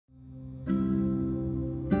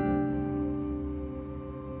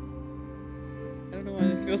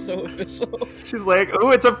feels so official. She's like,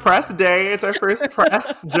 oh, it's a press day. It's our first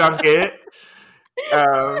press junket.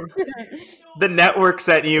 The network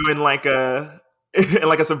sent you in like a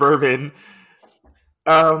Suburban.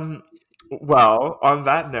 Well, on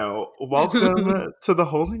that note, welcome to the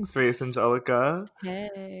holding space, Angelica.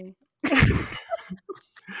 Hey.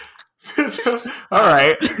 All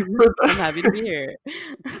right. I'm happy to be here.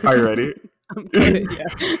 Are you ready? I'm good,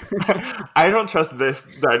 yeah. I don't trust this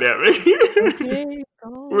dynamic. Okay,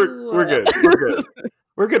 We're good.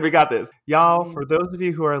 We're good. We got this. Y'all, for those of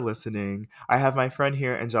you who are listening, I have my friend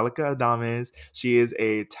here, Angelica Adames. She is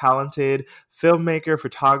a talented filmmaker,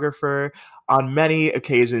 photographer, on many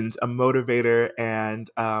occasions, a motivator, and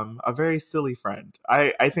a very silly friend.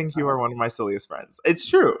 I think you are one of my silliest friends. It's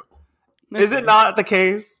true. Is it not the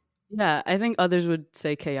case? Yeah, I think others would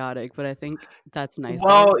say chaotic, but I think that's nicer.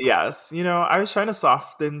 Well, yes. You know, I was trying to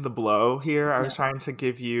soften the blow here. I was trying to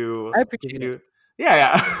give you... I appreciate it.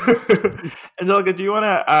 Yeah. Angelica, do you want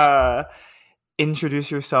to introduce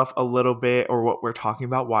yourself a little bit, or what we're talking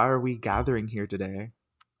about? Why are we gathering here today?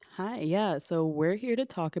 Hi, yeah. So we're here to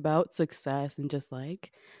talk about success and just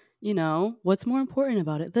like, what's more important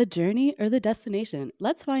about it, the journey or the destination?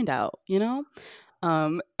 Let's find out,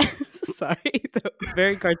 Sorry,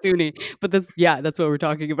 very cartoony, but that's what we're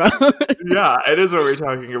talking about. Yeah, it is what we're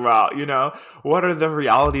talking about. What are the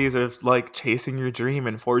realities of like chasing your dream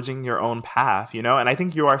and forging your own path, and I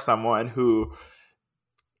think you are someone who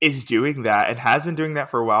is doing that and has been doing that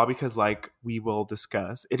for a while, because like we will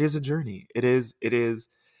discuss, it is a journey. It is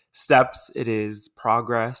steps, it is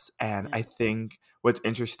progress. And I think what's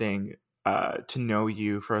interesting to know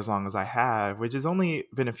you for as long as I have, which has only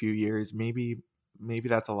been a few years, maybe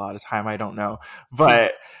that's a lot of time, I don't know,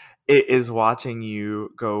 but it is watching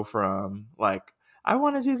you go from like, I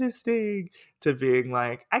want to do this thing, to being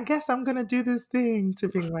like, I guess I'm going to do this thing, to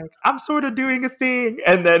being like, I'm sort of doing a thing,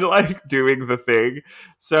 and then like doing the thing.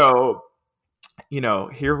 So,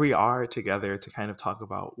 here we are together to kind of talk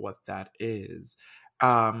about what that is.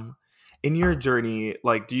 In your journey,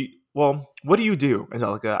 like, what do you do,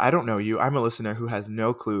 Angelica? I don't know you. I'm a listener who has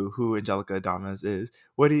no clue who Angelica Adames is.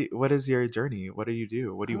 What is your journey? What do you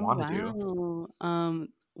do? What do you want to do?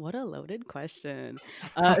 What a loaded question.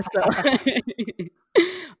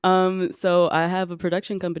 So I have a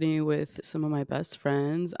production company with some of my best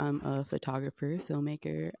friends. I'm a photographer,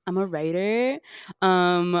 filmmaker. I'm a writer.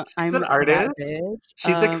 I'm an artist.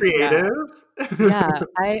 She's a creative. Yeah.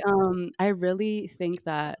 I really think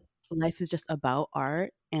that life is just about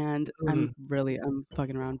art, and I'm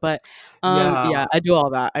fucking around, but I do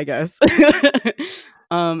all that, I guess.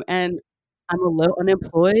 And I'm a little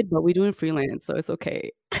unemployed, but we're doing freelance, so it's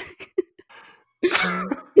okay. I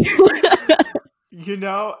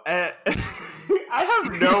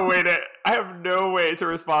have no way to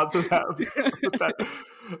respond to that.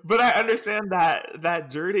 But I understand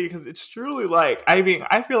that journey, because it's truly like,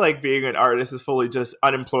 I feel like being an artist is fully just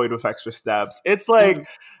unemployed with extra steps. It's like,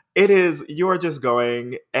 it is, you're just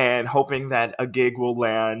going and hoping that a gig will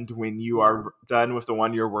land when you are done with the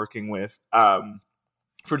one you're working with.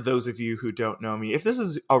 For those of you who don't know me, if this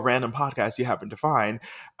is a random podcast you happen to find,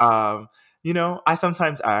 I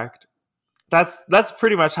sometimes act. That's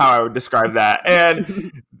pretty much how I would describe that.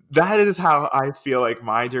 And that is how I feel like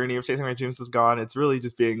my journey of chasing my dreams has gone. It's really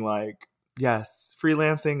just being like, yes,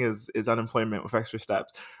 freelancing is unemployment with extra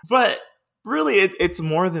steps. But really, it's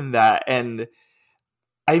more than that. And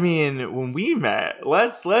I mean, when we met,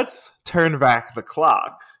 let's turn back the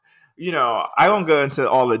clock. I won't go into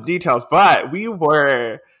all the details, but we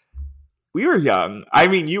were young. I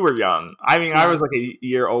mean, you were young. I mean, I was like a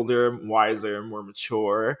year older, wiser, more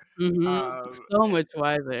mature. So much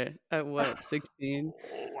wiser. At what, 16?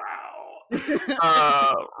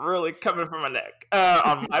 Wow. Really coming from my neck.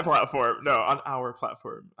 On my platform. No, on our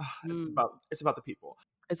platform. It's about the people.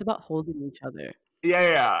 It's about holding each other.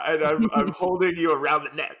 Yeah. And I'm holding you around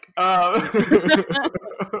the neck.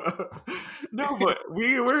 No, but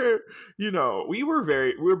we were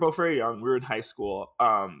both very young. We were in high school.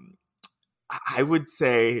 I would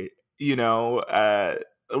say,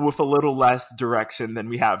 with a little less direction than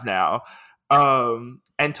we have now.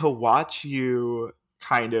 And to watch you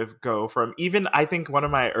kind of go from, even, I think one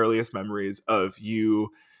of my earliest memories of you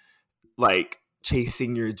like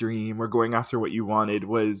chasing your dream or going after what you wanted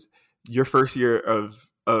was your first year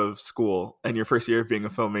of school and your first year of being a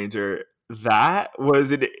film major. That was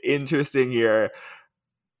an interesting year.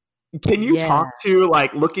 Can you talk to,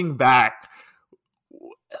 like, looking back,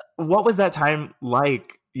 what was that time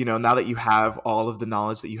like, now that you have all of the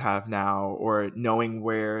knowledge that you have now, or knowing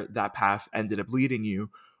where that path ended up leading you?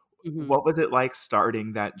 What was it like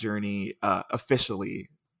starting that journey officially,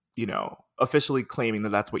 officially claiming that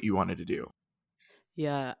that's what you wanted to do?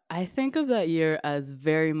 Yeah, I think of that year as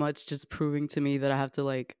very much just proving to me that I have to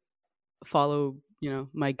like follow,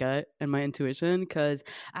 my gut and my intuition. Cause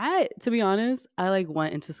to be honest, I like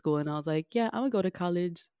went into school and I was like, yeah, I'm gonna go to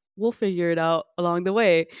college. We'll figure it out along the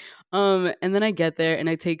way. And then I get there and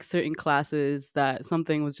I take certain classes that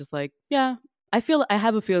something was just like, yeah, I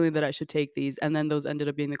have a feeling that I should take these. And then those ended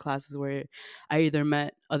up being the classes where I either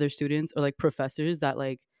met other students or like professors that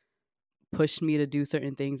like pushed me to do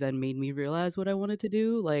certain things and made me realize what I wanted to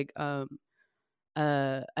do. Like, uh,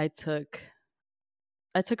 I took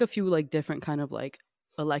I took a few like different kind of like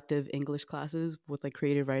elective English classes with like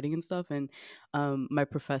creative writing and stuff, and my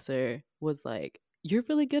professor was like, "You're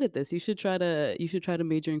really good at this. You should try to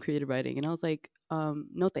major in creative writing." And I was like,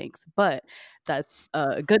 "No thanks," but that's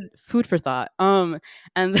good food for thought. And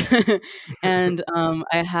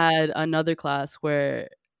I had another class where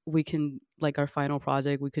we can like our final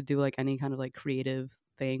project we could do like any kind of like creative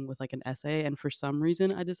thing with like an essay, and for some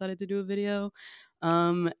reason I decided to do a video.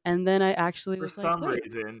 And then I actually For was like, some "Wait,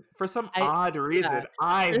 reason, for some I odd yeah." reason,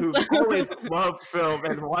 I, It's who've always loved film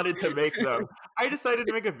and wanted to make them, I decided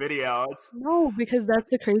to make a video. It's No, because that's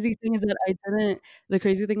the crazy thing is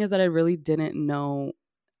that I really didn't know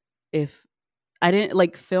if I didn't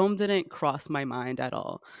like, film didn't cross my mind at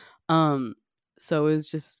all. Um, so it was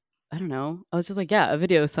just I don't know. I was just like, "Yeah, a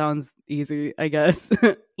video sounds easy, I guess."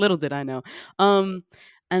 Little did I know. Um,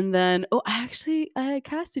 and then I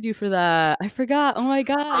casted you for that. I forgot. Oh my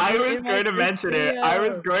god, I you're was in my going to first mention it. I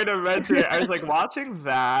was video. going to mention it. I was like watching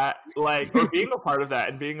that, like, or being a part of that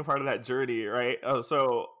and being a part of that journey, right? Oh,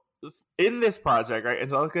 so in this project, right,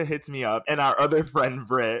 Angelica hits me up and our other friend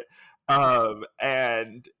Britt,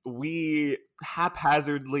 and we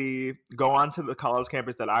haphazardly go onto the college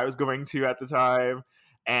campus that I was going to at the time,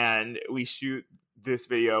 and we shoot this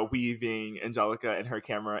video weaving Angelica and her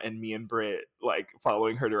camera and me and Britt like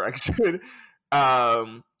following her direction.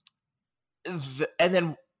 um and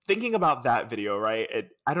then thinking about that video, right?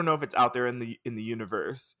 I don't know if it's out there in the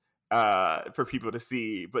universe for people to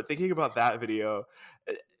see, but thinking about that video,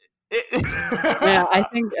 Yeah, I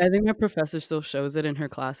think my professor still shows it in her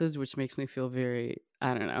classes, which makes me feel very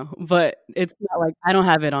I don't know, but it's not like I don't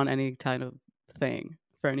have it on any kind of thing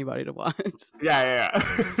for anybody to watch. yeah.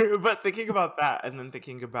 But thinking about that, and then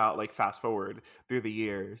thinking about like fast forward through the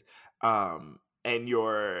years, and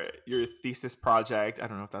your thesis project, I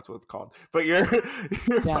don't know if that's what it's called, but your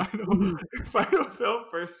Yeah. final Mhm. your final film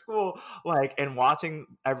for school, like, and watching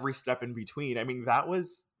every step in between. I mean, that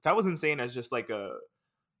was insane as just like a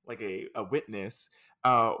witness.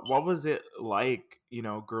 What was it like,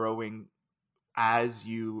 growing as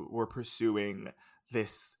you were pursuing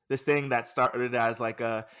this thing that started as like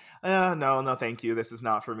no, no, thank you, this is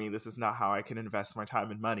not for me, this is not how I can invest my time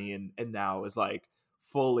and money, and now is like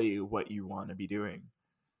fully what you want to be doing?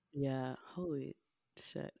 Yeah, holy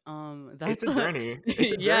shit. It's That's a journey.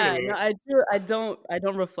 It's a yeah, journey. no, I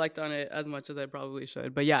don't reflect on it as much as I probably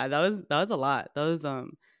should. But yeah, that was a lot. That was an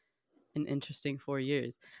interesting 4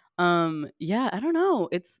 years. Yeah, I don't know.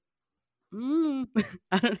 Mm,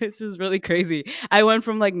 I don't know, it's just really crazy. I went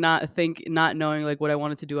from like not knowing like what I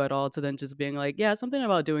wanted to do at all to then just being like, yeah, something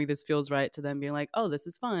about doing this feels right, to then being like, oh, this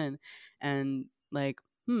is fun. And like,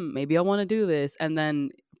 maybe I want to do this. And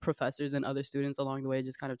then professors and other students along the way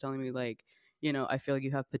just kind of telling me like, I feel like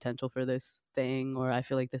you have potential for this thing, or I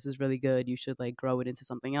feel like this is really good. You should like grow it into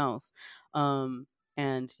something else. And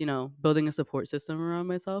building a support system around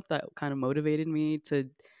myself that kind of motivated me to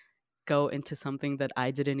go into something that I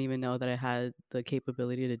didn't even know that I had the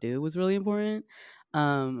capability to do was really important.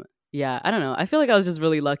 Um, yeah, I don't know. I feel like I was just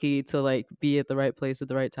really lucky to like be at the right place at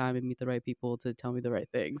the right time and meet the right people to tell me the right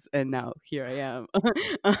things. And now here I am.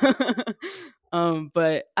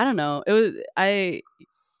 But I don't know. It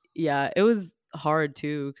was hard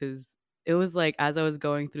too because it was like as I was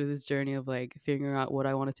going through this journey of like figuring out what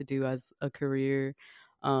I wanted to do as a career,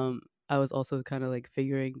 I was also kind of like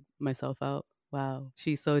figuring myself out. Wow,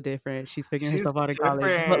 she's so different. She's figuring She's herself out in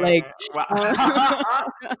college, but like, different. uh, Wow.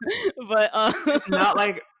 but She's not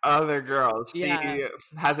like other girls. She yeah,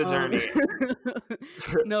 has a um, journey.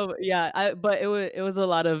 no, but yeah, but it was a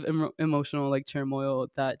lot of emotional like turmoil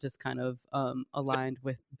that just kind of aligned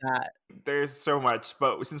with that. There's so much,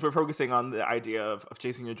 but since we're focusing on the idea of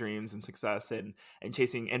chasing your dreams and success, and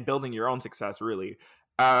chasing and building your own success, really,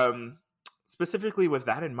 um specifically with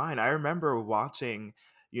that in mind, I remember watching,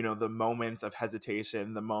 the moments of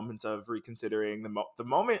hesitation, the moments of reconsidering, the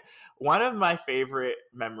moment. One of my favorite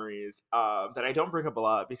memories, that I don't bring up a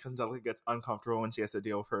lot because Angelica gets uncomfortable when she has to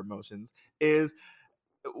deal with her emotions, is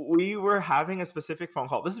we were having a specific phone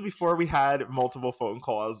call. This is before we had multiple phone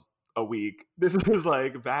calls a week. This was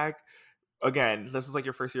like back again, this is like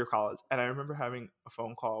your first year of college, and I remember having a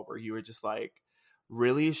phone call where you were just like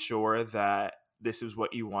really sure that this is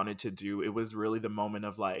what you wanted to do. It was really the moment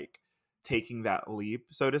of like taking that leap,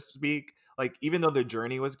 so to speak. Like, even though the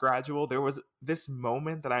journey was gradual, there was this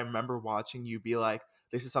moment that I remember watching you be like,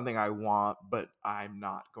 this is something I want, but I'm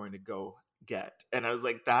not going to go get. And I was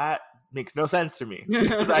like, that makes no sense to me,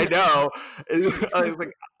 because I know, I was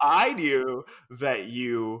like, I knew that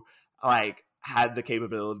you like had the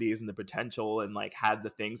capabilities and the potential and like had the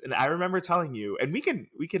things. And I remember telling you, and we can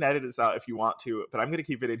edit this out if you want to, but I'm going to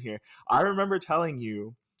keep it in here. I remember telling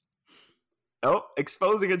you, oh,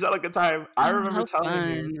 exposing Angelica time. I remember How telling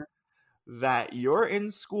fun. you that you're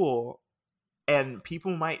in school and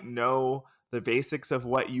people might know the basics of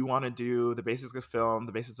what you want to do, the basics of film,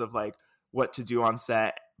 the basics of like what to do on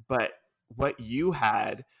set, but what you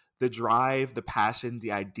had, the drive, the passion,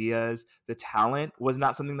 the ideas, the talent was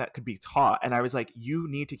not something that could be taught. And I was like, you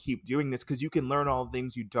need to keep doing this because you can learn all the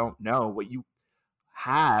things you don't know. What you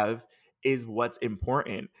have is what's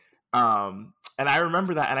important. And I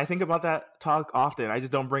remember that, and I think about that talk often. I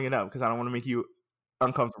just don't bring it up because I don't want to make you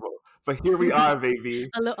uncomfortable. But here we are, baby.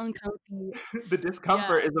 A little uncomfy. The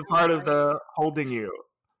discomfort is a part of the holding you.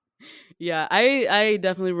 Yeah, I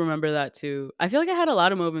definitely remember that too. I feel like I had a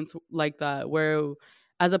lot of moments like that where,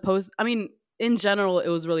 as opposed, I mean, in general, it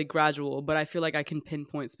was really gradual, but I feel like I can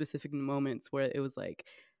pinpoint specific moments where it was like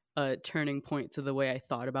a turning point to the way I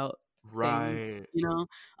thought about things, you know?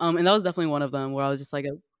 And that was definitely one of them where I was just like,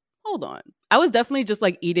 hold on. I was definitely just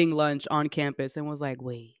like eating lunch on campus and was like,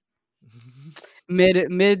 wait,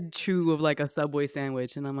 mid chew of like a Subway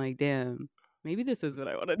sandwich, and I'm like, damn, maybe this is what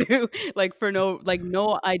I want to do. Like, for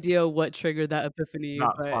no idea what triggered that epiphany,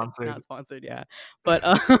 Not but sponsored. not sponsored, yeah. But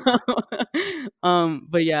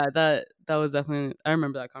but yeah, that was definitely, I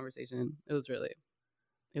remember that conversation. It was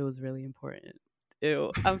really important.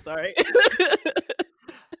 Ew, I'm sorry.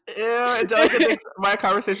 Ew, Angelica thinks my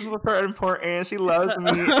conversations with her are important. She loves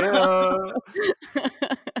me. Ew.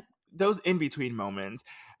 Those in-between moments,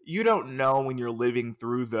 you don't know when you're living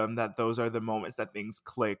through them that those are the moments that things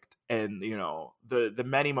clicked. And, you know, the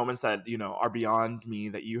many moments that, you know, are beyond me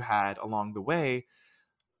that you had along the way,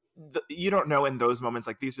 you don't know in those moments,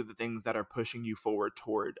 like, these are the things that are pushing you forward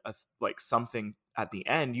toward like something at the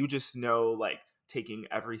end. You just know, like, taking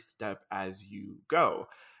every step as you go.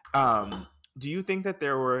 Do you think that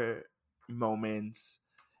there were moments,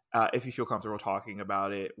 if you feel comfortable talking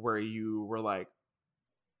about it, where you were like,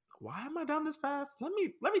 why am I down this path? Let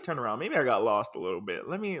me turn around. Maybe I got lost a little bit.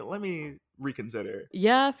 Let me reconsider.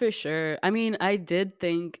 Yeah, for sure. I mean, I did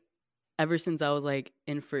think ever since I was like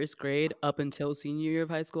in first grade up until senior year of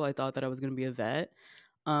high school, I thought that I was going to be a vet.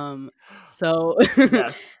 So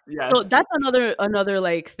Yes. so that's another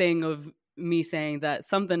like thing of me saying that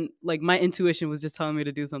something like my intuition was just telling me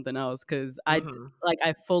to do something else, because I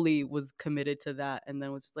fully was committed to that, and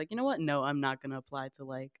then was just like, you know what? No, I'm not going to apply to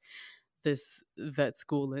like this vet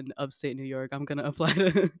school in upstate New York. I'm gonna apply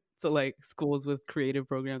to like schools with creative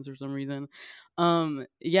programs for some reason.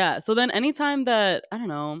 Yeah. So then anytime that, I don't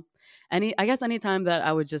know, anytime that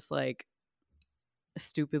I would just like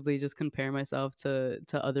stupidly just compare myself to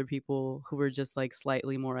other people who were just like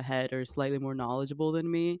slightly more ahead or slightly more knowledgeable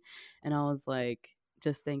than me, and I was like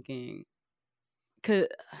just thinking, cause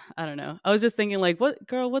I don't know, I was just thinking like, what,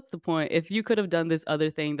 girl, what's the point if you could have done this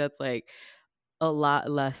other thing that's like a lot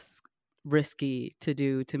less risky to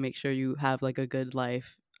do to make sure you have like a good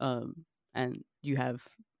life, and you have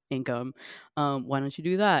income, why don't you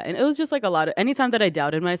do that? And it was just like a lot of, anytime that I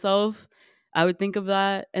doubted myself, I would think of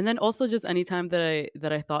that. And then also just anytime that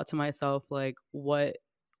I thought to myself like,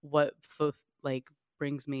 like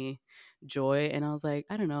brings me joy, and I was like,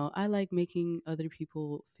 I don't know, I like making other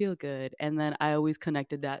people feel good. And then I always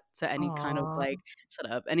connected that to any kind of like,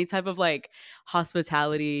 shut up, any type of like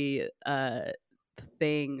hospitality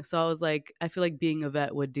thing. So I was like, I feel like being a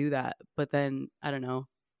vet would do that. But then I don't know,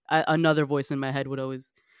 another voice in my head would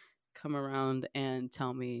always come around and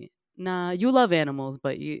tell me, nah, you love animals,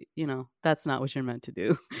 but you know that's not what you're meant to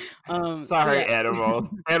do. Sorry, yeah.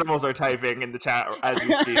 animals are typing in the chat as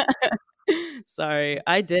we speak. Sorry,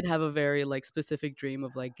 I did have a very like specific dream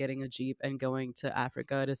of like getting a Jeep and going to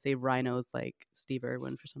Africa to save rhinos like Steve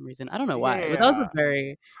Irwin for some reason. I don't know why, but that was a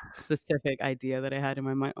very specific idea that I had in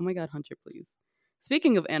my mind. Oh my god, Hunter, please.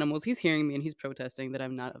 Speaking of animals, he's hearing me and he's protesting that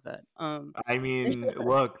I'm not a vet. I mean,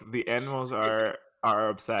 look, the animals are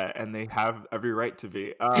upset and they have every right to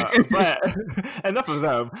be. But enough of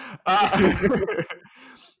them.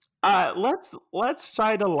 Let's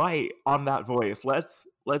shine a light on that voice. Let's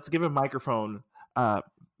give a microphone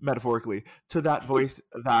metaphorically, to that voice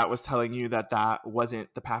that was telling you that that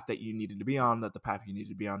wasn't the path that you needed to be on, that the path you needed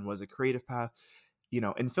to be on was a creative path, in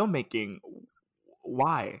filmmaking,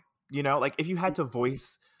 why? Like if you had to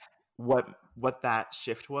voice what that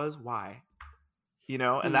shift was, why?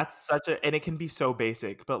 And Mm. that's and it can be so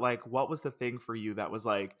basic, but like what was the thing for you that was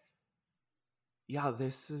like, yeah,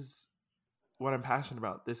 this is what I'm passionate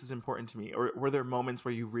about. This is important to me. Or were there moments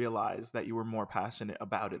where you realized that you were more passionate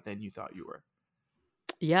about it than you thought you were?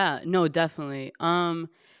 Yeah, no, definitely.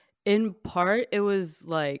 In part, it was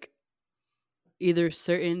like either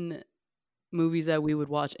certain movies that we would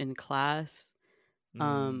watch in class, Mm.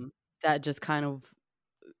 um, that just kind of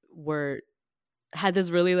were had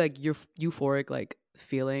this really like euphoric like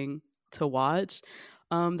feeling to watch,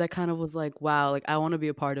 that kind of was like, wow, like I want to be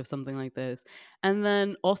a part of something like this. And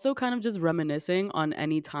then also kind of just reminiscing on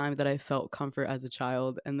any time that I felt comfort as a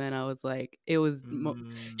child, and then I was like, Mm.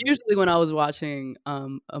 usually when I was watching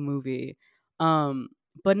a movie, um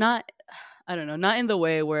but not, I don't know, not in the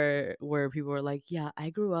way where people were like, yeah, I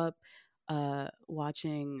grew up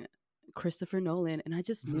watching Christopher Nolan and I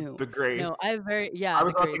just knew. The No, greats. I very I yeah,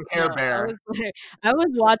 was the watching greats. Care No, I was Bear. like I was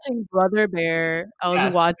watching Brother Bear, I was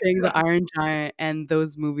Yes. watching The Iron Giant, and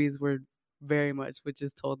those movies were very much what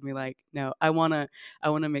just told me like, no, I wanna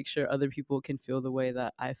make sure other people can feel the way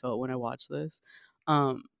that I felt when I watched this.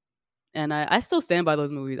 Um, and I still stand by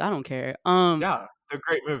those movies. I don't care. Yeah, they're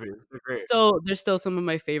great movies. They're great. They're still some of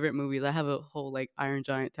my favorite movies. I have a whole like Iron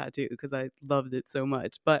Giant tattoo because I loved it so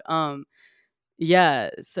much. But yeah,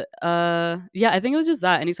 yeah, I think it was just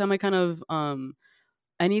that.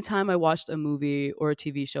 Anytime I watched a movie or a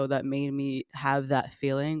TV show that made me have that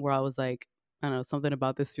feeling where I was like, I don't know, something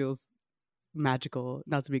about this feels magical.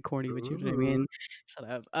 Not to be corny, but you know what I Ooh. mean. Shut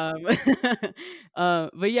up.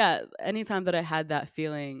 But yeah, anytime that I had that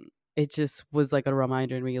feeling, it just was like a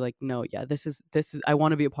reminder to me, like, no, yeah, this is. I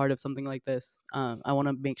want to be a part of something like this. I want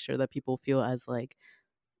to make sure that people feel as like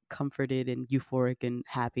comforted and euphoric and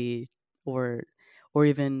happy, or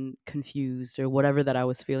even confused or whatever that I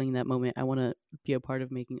was feeling in that moment. I want to be a part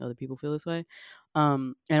of making other people feel this way.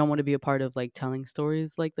 And I want to be a part of like telling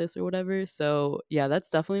stories like this or whatever. So yeah, that's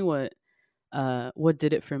definitely what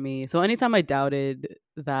did it for me. So anytime I doubted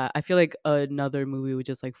that, I feel like another movie would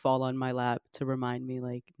just like fall on my lap to remind me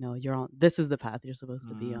like, no, you're on, this is the path you're supposed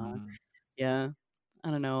to be on. Mm. Yeah.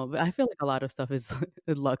 I don't know, but I feel like a lot of stuff is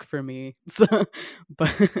luck for me. So,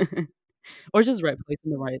 but or just right place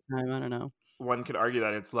in the right time. I don't know. One could argue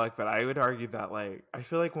that it's luck, but I would argue that like I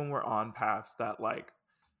feel like when we're on paths that like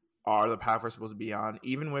are the path we're supposed to be on,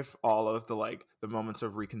 even with all of the like the moments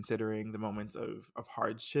of reconsidering, the moments of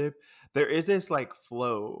hardship, there is this like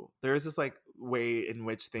flow. There is this like way in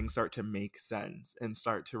which things start to make sense and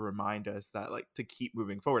start to remind us that like to keep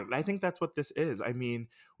moving forward. And I think that's what this is. I mean,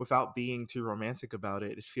 without being too romantic about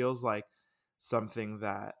it, it feels like something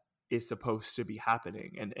that is supposed to be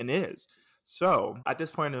happening and is. So at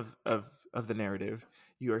this point of the narrative,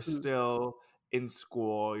 you are Mm. still in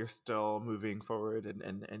school, you're still moving forward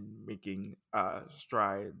and making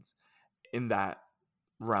strides in that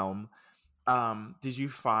realm. Did you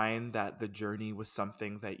find that the journey was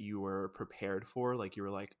something that you were prepared for? Like you were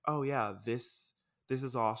like, oh yeah, this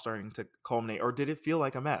is all starting to culminate, or did it feel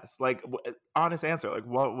like a mess? Like honest answer, like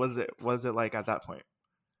what was it like at that point?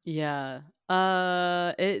 Yeah.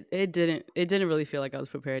 It didn't really feel like I was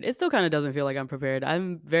prepared. It still kind of doesn't feel like I'm prepared.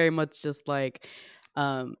 I'm very much just like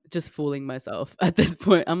just fooling myself at this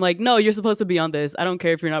point. I'm like, "No, you're supposed to be on this. I don't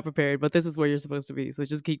care if you're not prepared, but this is where you're supposed to be. So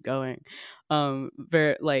just keep going."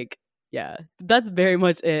 Very like yeah, that's very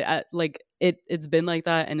much it. It's been like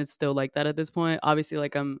that and it's still like that at this point. Obviously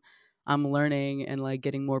like I'm learning and like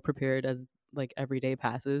getting more prepared as like every day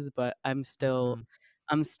passes, but Mhm.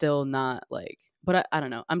 I'm still not like, but I don't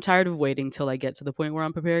know. I'm tired of waiting till I get to the point where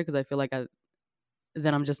I'm prepared because I feel like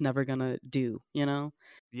then I'm just never gonna do, you know?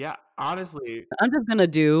 Yeah, honestly, I'm just gonna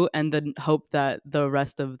do and then hope that the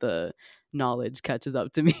rest of the knowledge catches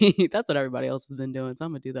up to me. That's what everybody else has been doing, so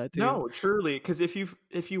I'm gonna do that too. no, truly, because if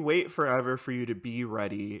you wait forever for you to be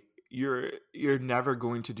ready, you're never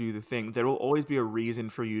going to do the thing. There will always be a reason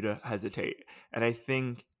for you to hesitate, and I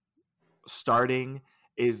think starting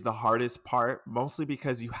is the hardest part, mostly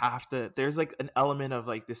because you have to. There's like an element of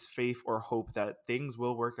like this faith or hope that things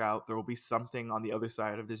will work out. There will be something on the other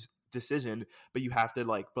side of this decision, but you have to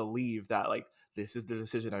like believe that like this is the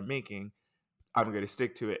decision I'm making. I'm going to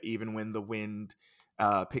stick to it, even when the wind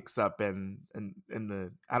picks up and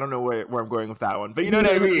the I don't know where I'm going with that one, but you know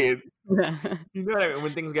what I mean. Yeah. You know what I mean.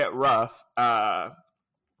 When things get rough,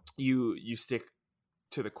 you stick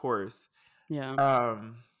to the course. Yeah.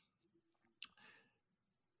 Um,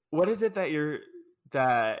 what is it that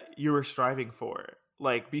you were striving for?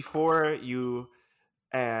 like before you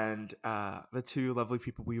and the two lovely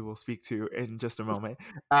people we will speak to in just a moment,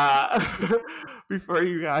 before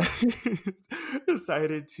you guys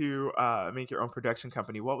decided to make your own production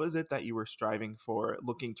company, what was it that you were striving for,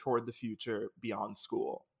 looking toward the future beyond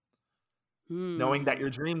school? Knowing that your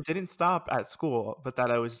dream didn't stop at school, but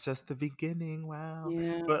that it was just the beginning. Wow.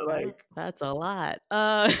 Yeah, But like, that's a lot.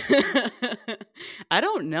 I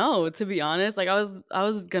don't know, to be honest. Like I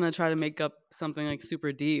was gonna try to make up something like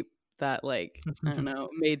super deep that like I don't know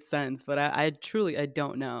made sense, but I truly I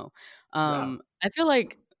don't know. yeah, I feel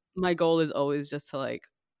like my goal is always just to like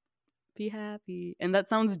be happy, and that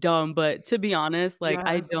sounds dumb, but to be honest, like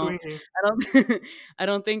yes, queen. I don't, I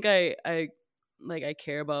don't think I like I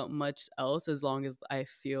care about much else as long as I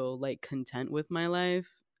feel like content with my life.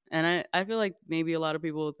 And I feel like maybe a lot of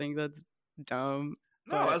people think that's dumb,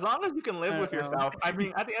 No, but as long as you can live I with don't know. yourself. I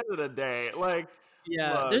mean, at the end of the day, like,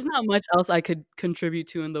 Yeah, look, there's not much else I could contribute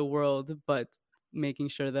to in the world but making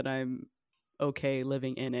sure that I'm okay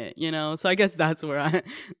living in it, you know? So I guess that's where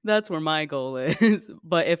that's where my goal is.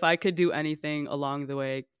 But if I could do anything along the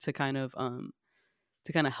way to kind of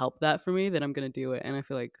help that for me, then I'm going to do it. And I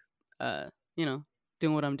feel like you know,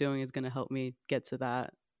 doing what I'm doing is going to help me get to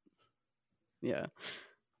that. Yeah.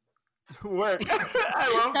 work.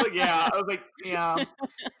 I love the yeah. I was like, yeah,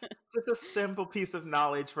 just a simple piece of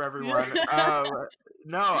knowledge for everyone.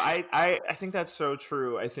 No, I think that's so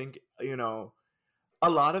true. I think, a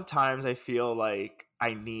lot of times I feel like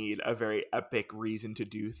I need a very epic reason to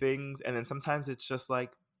do things. And then sometimes it's just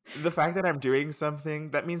like the fact that I'm doing something,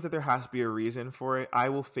 that means that there has to be a reason for it. I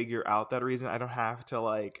will figure out that reason. I don't have to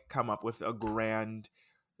like come up with a grand,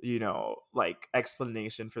 like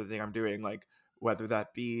explanation for the thing I'm doing. Like whether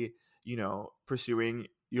that be, pursuing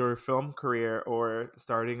your film career or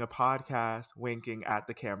starting a podcast, winking at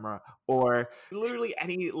the camera, or literally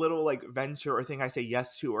any little like venture or thing I say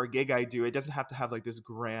yes to or gig I do. It doesn't have to have like this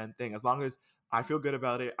grand thing. As long as I feel good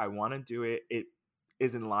about it, I want to do it. It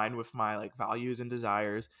is in line with my like values and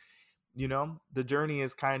desires. The journey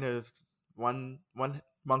is kind of one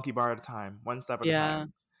monkey bar at a time, one step at a Yeah.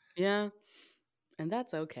 time. Yeah. And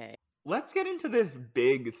that's okay. Let's get into this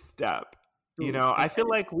big step. Ooh, I feel okay.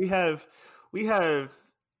 like we have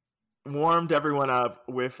warmed everyone up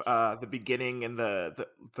with the beginning and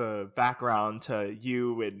the background to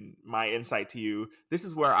you and my insight to you. This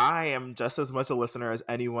is where I am just as much a listener as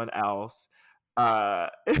anyone else. Uh,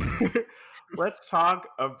 let's talk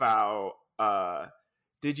about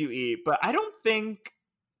Did You Eat? But I don't think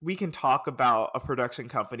we can talk about a production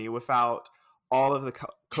company without all of the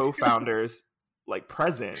co-founders like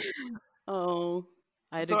present. Oh,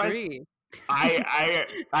 I'd So I agree.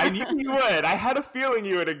 I knew you would. I had a feeling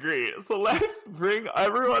you would agree. So let's bring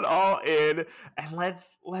everyone all in and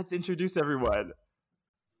let's introduce everyone.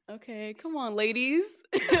 Okay, come on, ladies.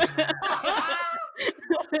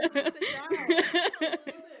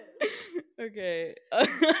 Okay.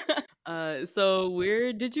 So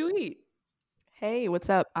where did you eat? Hey, what's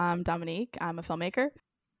up? I'm Dominique. I'm a filmmaker.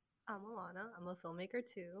 I'm Alana. I'm a filmmaker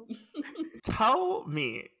too. Tell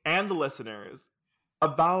me and the listeners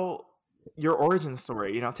about your origin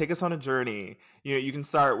story. Take us on a journey. You can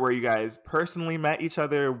start where you guys personally met each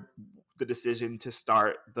other, the decision to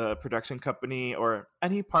start the production company, or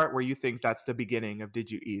any part where you think that's the beginning of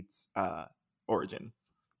Did You Eat's origin.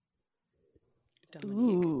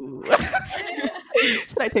 Dominique. Ooh.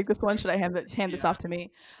 Should I take this one? Should I hand this off to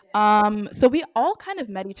me? So we all kind of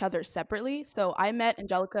met each other separately. So I met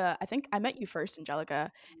Angelica. I think I met you first,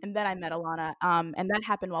 Angelica, and then I met Alana. And that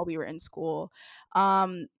happened while we were in school.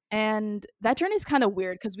 And that journey is kind of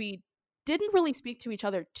weird because we didn't really speak to each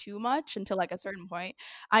other too much until like a certain point.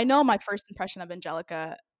 I know my first impression of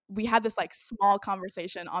Angelica. We had this like small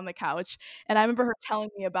conversation on the couch, and I remember her telling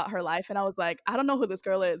me about her life, and I was like, I don't know who this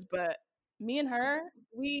girl is, but me and her,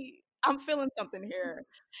 I'm feeling something here.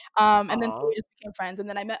 And then so Aw. we just became friends. And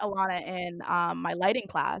then I met Alana in my lighting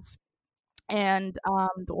class. And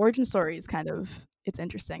the origin story is it's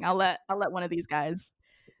interesting. I'll let one of these guys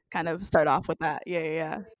kind of start off with that.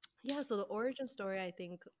 Yeah. Yeah, so the origin story, I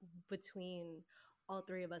think, between all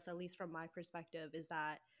three of us, at least from my perspective, is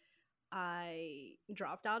that I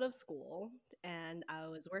dropped out of school and I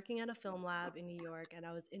was working at a film lab in New York and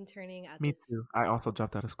I was interning at Me this. too. I also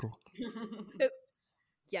dropped out of school.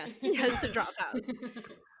 Yes, to drop out.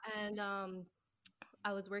 And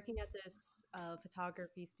I was working at this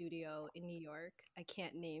photography studio in New York. I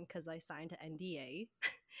can't name because I signed an NDA.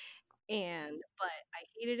 But I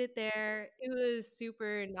hated it there. It was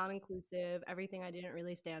super non-inclusive, everything I didn't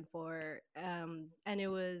really stand for. And it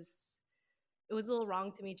was it was a little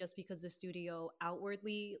wrong to me just because the studio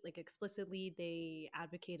outwardly, like explicitly, they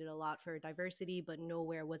advocated a lot for diversity, but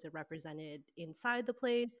nowhere was it represented inside the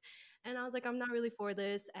place. And I was like, I'm not really for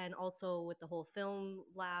this. And also with the whole film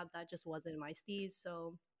lab, that just wasn't my steez.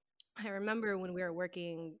 So I remember when we were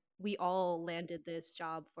working, we all landed this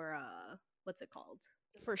job for what's it called?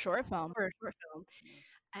 For short film. For a short film.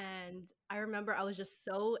 And I remember I was just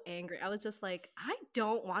so angry. I was just like, I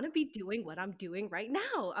don't want to be doing what I'm doing right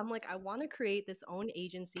now. I'm like, I want to create this own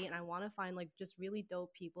agency and I want to find like just really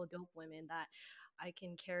dope people, dope women that I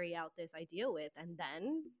can carry out this idea with. And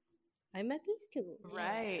then I met these two.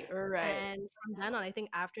 Right. And from then on, I think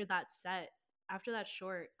after that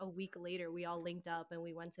short, a week later, we all linked up and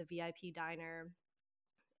we went to VIP Diner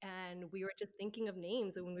and we were just thinking of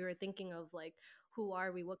names, and when we were thinking of like, who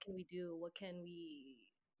are we, what can we do, what can we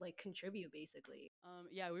like contribute basically.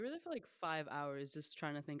 Yeah, we were there for like 5 hours just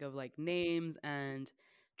trying to think of like names and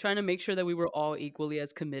trying to make sure that we were all equally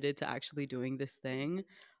as committed to actually doing this thing.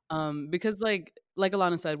 Because like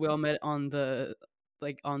Alana said, we all met on the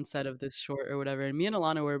like on set of this short or whatever, and me and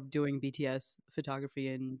Alana were doing BTS photography,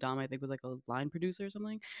 and Dom I think was like a line producer or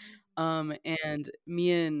something. And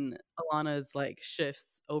me and Alana's like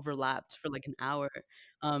shifts overlapped for like an hour.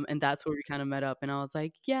 And that's where we kind of met up. And I was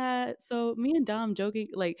like, yeah, so me and Dom joking,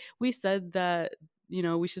 like we said that, you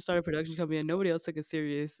know, we should start a production company, and nobody else took us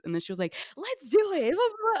serious. And then she was like, let's do it.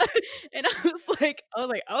 And I was like,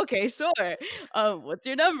 okay, sure. What's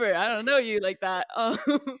your number? I don't know you like that. But,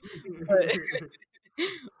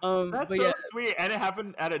 That's but so yeah, sweet. And it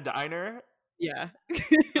happened at a diner. yeah.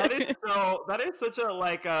 That is such a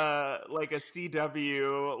like a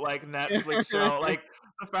CW like Netflix show. Like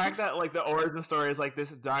the fact that like the origin story is like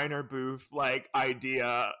this diner booth like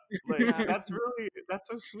idea. Like that's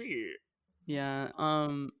so sweet. Yeah.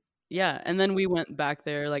 Yeah, and then we went back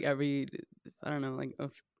there like every, I don't know, like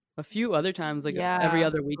a few other times, like every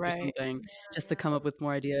other week or something, just to come up with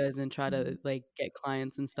more ideas and try to like get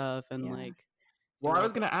clients and stuff and like. Well, I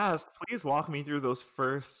was gonna ask, please walk me through those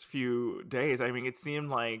first few days. I mean, it seemed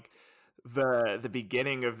like the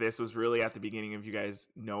beginning of this was really at the beginning of you guys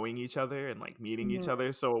knowing each other and like meeting each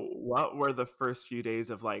other. So what were the first few days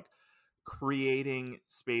of like creating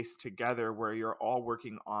space together where you're all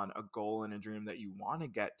working on a goal and a dream that you want to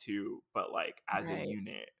get to, but like as a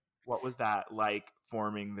unit? What was that like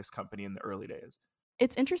forming this company in the early days?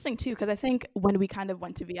 It's interesting too, because I think when we kind of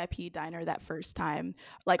went to VIP Diner that first time,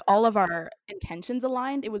 like all of our intentions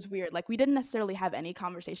aligned. It was weird. Like we didn't necessarily have any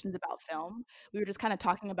conversations about film. We were just kind of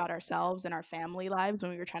talking about ourselves and our family lives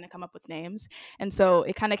when we were trying to come up with names. And so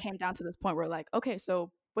it kind of came down to this point where like, okay,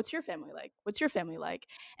 so what's your family like? What's your family like?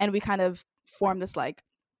 And we kind of formed this like,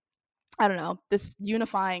 I don't know, this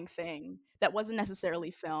unifying thing that wasn't necessarily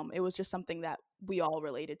film. It was just something that we all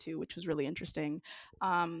related to, which was really interesting.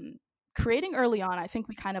 Creating early on, I think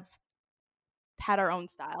we kind of had our own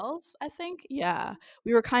styles, I think. Yeah.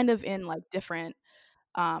 We were kind of in like different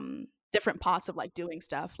pots of like doing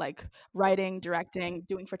stuff, like writing, directing,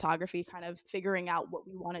 doing photography, kind of figuring out what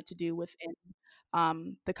we wanted to do within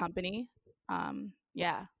the company.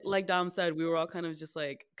 Yeah. Like Dom said, we were all kind of just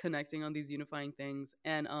like connecting on these unifying things.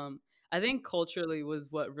 And I think culturally was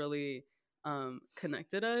what really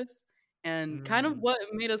connected us and kind of what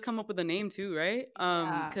made us come up with the name too, right?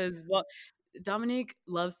 Because Dominique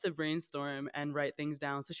loves to brainstorm and write things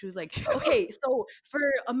down. So she was like, okay, so for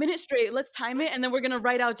a minute straight, let's time it, and then we're going to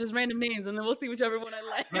write out just random names, and then we'll see whichever one I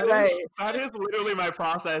like. That is literally my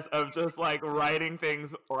process of just like writing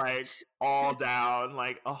things like all down,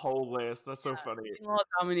 like a whole list. That's so funny. Well,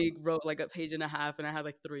 Dominique wrote like a page and a half, and I had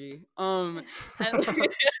like 3. And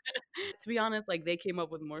to be honest, like they came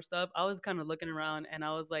up with more stuff. I was kind of looking around, and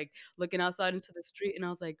I was like looking outside into the street, and I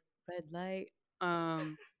was like, red light.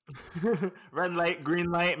 Red light,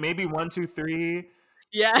 green light, maybe 1, 2, 3.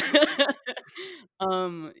 Yeah.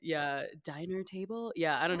 Yeah, diner table.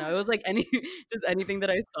 Yeah, I don't know. It was like just anything that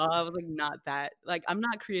I saw. I was like, not that. Like, I'm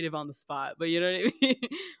not creative on the spot, but you know what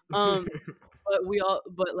I mean.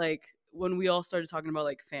 But like when we all started talking about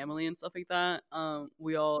like family and stuff like that,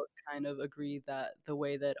 we all kind of agreed that the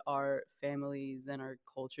way that our families and our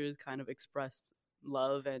cultures kind of expressed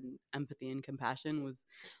love and empathy and compassion was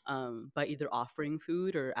by either offering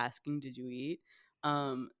food or asking, did you eat?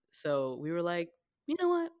 So we were like, you know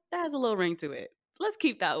what, that has a little ring to it, let's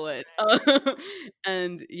keep that one.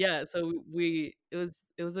 And yeah, so it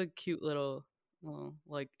was a cute little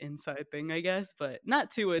like inside thing, I guess, but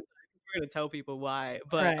not too inside. We're gonna tell people why,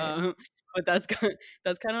 but but that's kind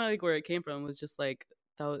of like where it came from, was just like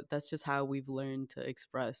that's just how we've learned to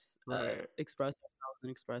express ourselves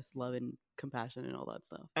and express love and compassion and all that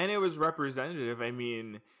stuff. And it was representative. I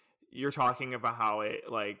mean, you're talking about how it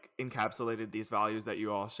like encapsulated these values that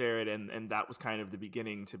you all shared, and that was kind of the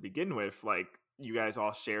beginning to begin with. Like you guys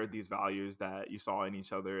all shared these values that you saw in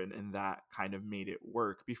each other, and that kind of made it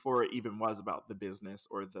work before it even was about the business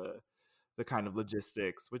or the kind of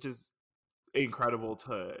logistics, which is incredible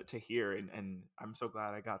to hear, and I'm so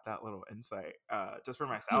glad I got that little insight just for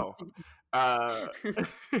myself. uh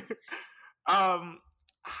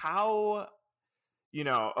how,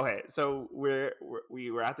 okay, so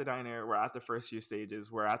we were at the diner, we're at the first few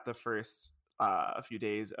stages, we're at the first few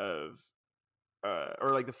days of or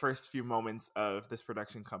like the first few moments of this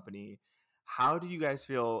production company. How do you guys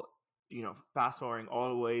feel, fast forwarding all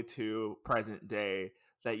the way to present day,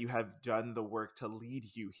 that you have done the work to lead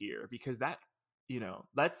you here? Because that,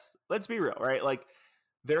 let's be real, right? Like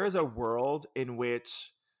there is a world in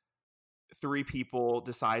which three people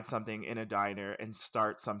decide something in a diner and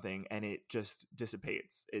start something and it just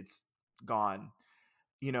dissipates. It's gone.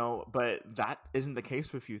 But that isn't the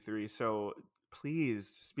case with you three. So please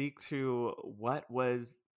speak to what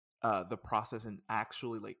was the process and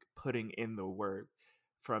actually like putting in the work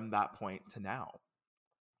from that point to now.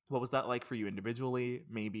 What was that like for you individually?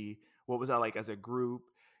 Maybe what was that like as a group?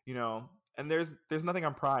 And there's nothing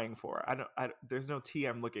I'm prying for. There's no tea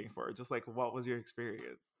I'm looking for. Just like, what was your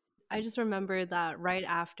experience? I just remember that right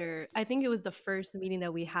after, I think it was the first meeting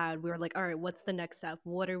that we had, we were like, all right, what's the next step?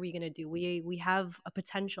 What are we going to do? We have a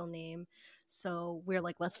potential name. So we're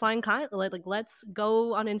like, let's find let's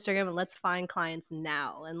go on Instagram and let's find clients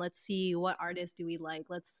now. And let's see what artists do we like.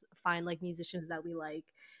 Let's find like musicians that we like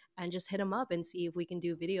and just hit them up and see if we can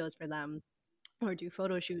do videos for them or do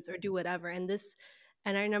photo shoots or do whatever. And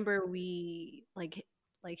I remember we like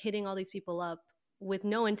hitting all these people up with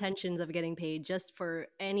no intentions of getting paid, just for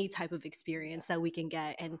any type of experience that we can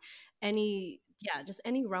get, and just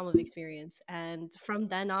any realm of experience. And from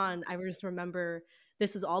then on, I just remember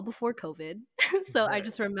this was all before COVID. So I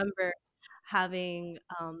just remember having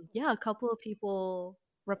a couple of people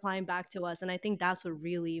replying back to us, and I think that's what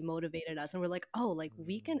really motivated us. And we're like, oh, like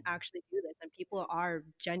we can actually do this, and people are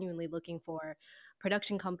genuinely looking for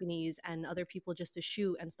production companies and other people just to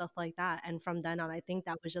shoot and stuff like that. And from then on, I think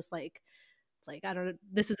that was just like I don't know,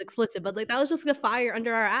 this is explicit, but like that was just the fire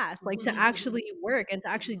under our ass, like to actually work and to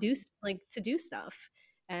actually do stuff.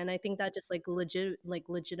 And I think that just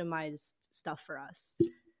legitimized stuff for us.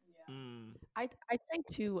 I'd say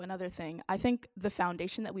too, another thing, I think the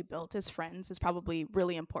foundation that we built as friends is probably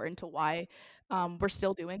really important to why we're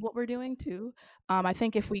still doing what we're doing too. I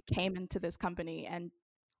think if we came into this company and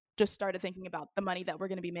just started thinking about the money that we're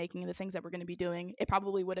going to be making and the things that we're going to be doing, it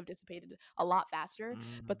probably would have dissipated a lot faster.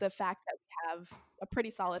 But the fact that we have a pretty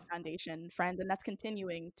solid foundation, friends, and that's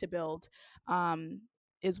continuing to build,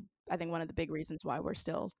 is, I think, one of the big reasons why we're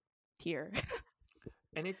still here.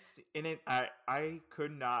 And I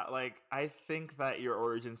could not, like, I think that your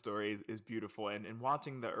origin story is beautiful, and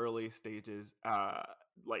watching the early stages,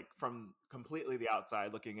 like from completely the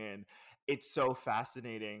outside looking in, it's so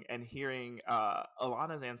fascinating. And hearing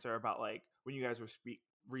Alana's answer about like when you guys were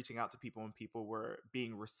reaching out to people and people were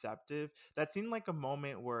being receptive, that seemed like a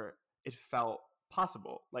moment where it felt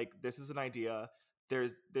possible. Like, this is an idea.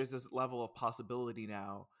 There's this level of possibility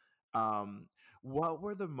now. What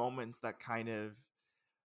were the moments that kind of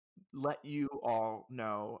let you all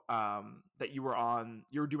know that you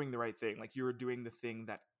were doing the right thing, like you were doing the thing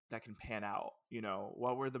that can pan out?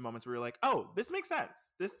 What were the moments where you're like, oh, this makes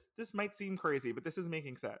sense, this might seem crazy, but this is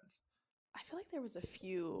making sense? I feel like there was a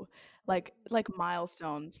few like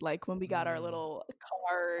milestones, like when we got our little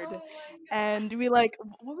card, and we like,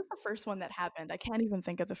 what was the first one that happened? I can't even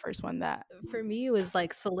think of the first one that. For me, it was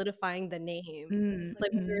like solidifying the name.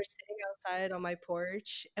 Like we were sitting outside on my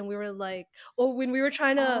porch, and we were like, when we were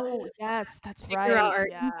trying to, oh yes, that's figure right, out our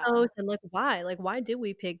ethos and like why did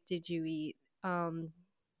we pick Did You Eat?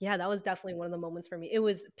 That was definitely one of the moments for me. It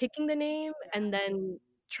was picking the name and then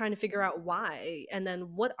trying to figure out why, and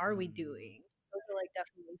then what are we doing. Those were like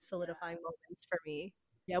definitely solidifying moments for me.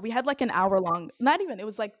 Yeah, we had like an hour long, not even, it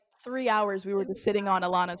was like 3 hours. We were just sitting on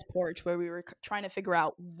Alana's porch where we were trying to figure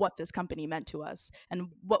out what this company meant to us and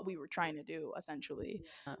what we were trying to do, essentially.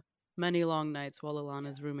 Many long nights while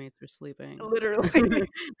Alana's roommates were sleeping. Literally.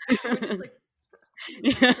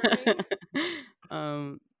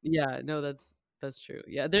 No, that's true.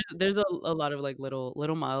 Yeah, there's a lot of like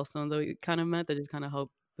little milestones that we kind of met that just kind of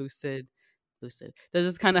helped boosted. That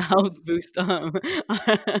just kind of helped boost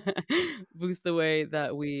boost the way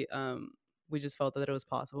that we just felt that it was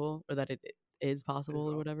possible, or that it is possible,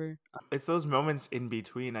 or whatever. It's those moments in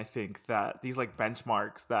between, I think, that these like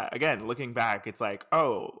benchmarks that, again, looking back, it's like,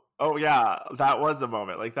 oh yeah, that was the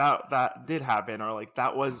moment, like that did happen, or like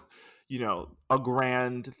that was, you know, a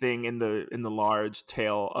grand thing in the large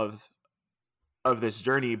tale of this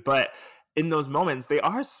journey, but in those moments they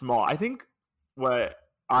are small. I think what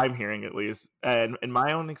I'm hearing, at least, and in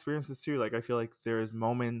my own experiences too, like I feel like there's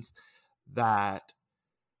moments that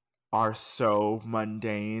are so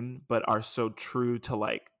mundane but are so true to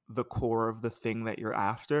like the core of the thing that you're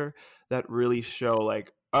after, that really show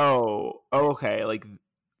like, okay, like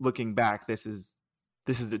looking back, this is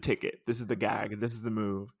the ticket, this is the gag, and this is the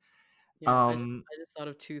move. Yeah, I just thought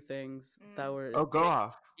of two things that were Oh, go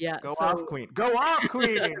off. yeah, Go so off, queen. Go off,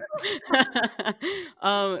 queen.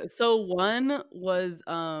 so one was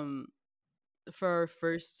for our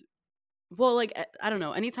first, well, like I don't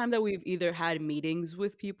know, anytime that we've either had meetings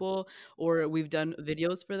with people or we've done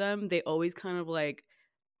videos for them, they always kind of like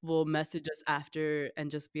will message us after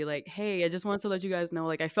and just be like, hey, I just wanted to let you guys know,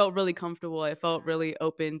 like I felt really comfortable, I felt really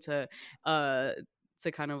open uh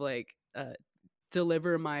to kind of like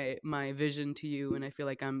deliver my vision to you, and I feel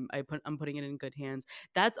like I'm putting it in good hands.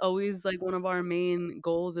 That's always like one of our main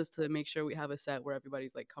goals, is to make sure we have a set where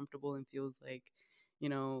everybody's like comfortable and feels like, you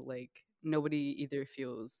know, like nobody either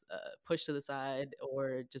feels pushed to the side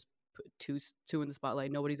or just put too in the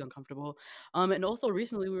spotlight. Nobody's uncomfortable. And also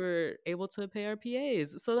recently we were able to pay our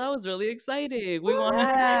PAs, so that was really exciting. We want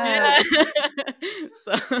Yes.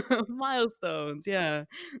 so milestones, yeah.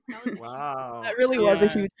 Wow. That really was a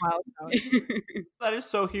huge milestone. That is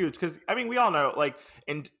so huge, because I mean, we all know, like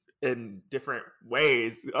in different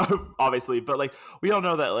ways, obviously, but like we all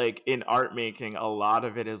know that like in art making, a lot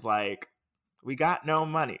of it is like, we got no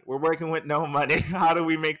money, we're working with no money. How do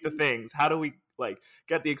we make the things? How do we like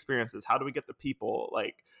get the experiences? How do we get the people?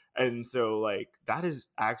 Like, and so like that is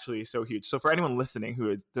actually so huge. So for anyone listening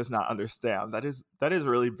who does not understand, that is a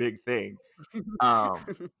really big thing. Um,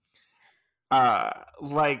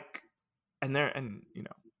 like, and you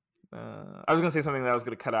know, I was gonna say something that I was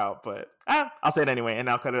gonna cut out, but I'll say it anyway, and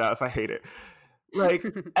I'll cut it out if I hate it. Like,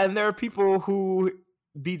 and there are people who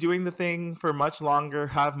be doing the thing for much longer,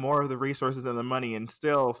 have more of the resources and the money, and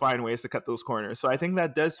still find ways to cut those corners. So I think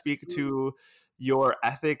that does speak to your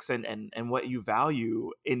ethics and what you value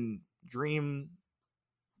in dream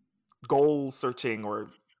goal searching, or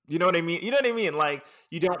you know what I mean? You know what I mean? Like,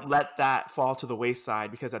 you don't let that fall to the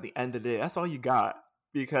wayside, because at the end of the day, that's all you got.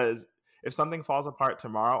 Because if something falls apart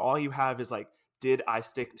tomorrow, all you have is like, did I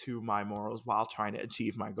stick to my morals while trying to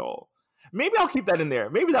achieve my goal? Maybe I'll keep that in there.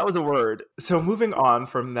 Maybe that was a word. So moving on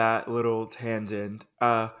from that little tangent,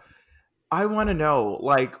 I want to know,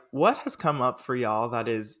 like, what has come up for y'all that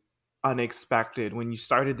is unexpected when you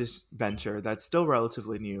started this venture that's still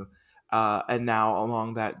relatively new, and now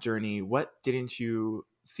along that journey, what didn't you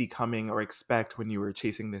see coming or expect when you were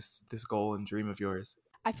chasing this goal and dream of yours?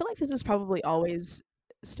 I feel like this has probably always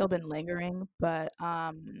still been lingering, but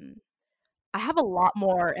I have a lot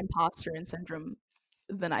more imposter and syndrome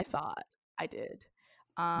than I thought I did.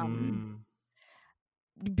 Um,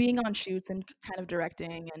 Mm. Being on shoots and kind of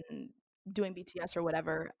directing and doing BTS or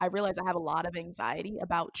whatever, I realize I have a lot of anxiety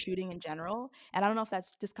about shooting in general. And I don't know if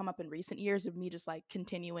that's just come up in recent years of me just like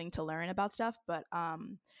continuing to learn about stuff, but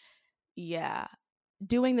yeah,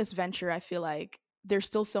 doing this venture, I feel like there's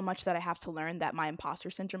still so much that I have to learn that my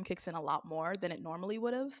imposter syndrome kicks in a lot more than it normally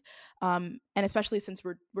would have. And especially since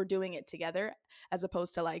we're doing it together, as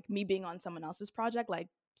opposed to like me being on someone else's project. Like,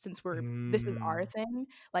 since this is our thing,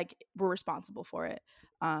 like we're responsible for it.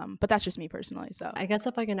 But that's just me personally. So I guess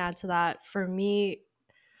if I can add to that, for me,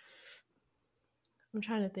 I'm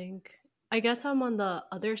trying to think. I guess I'm on the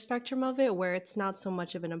other spectrum of it, where it's not so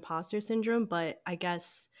much of an imposter syndrome, but I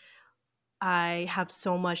guess I have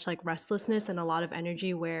so much like restlessness and a lot of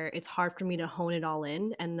energy where it's hard for me to hone it all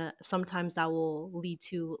in. And sometimes that will lead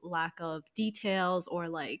to lack of details, or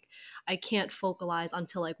like I can't focalize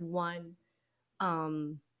onto like one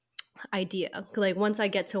idea. Like once I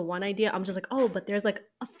get to one idea, I'm just like, oh, but there's like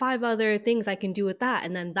 5 other things I can do with that.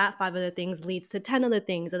 And then that 5 other things leads to 10 other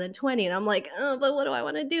things, and then 20. And I'm like, oh, but what do I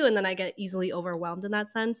want to do? And then I get easily overwhelmed in that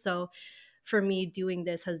sense. So for me, doing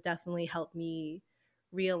this has definitely helped me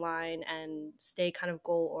realign and stay kind of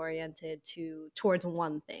goal oriented towards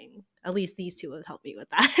one thing. At least these two have helped me with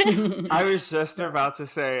that. I was just about to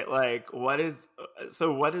say, like, what is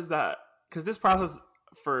that? Because this process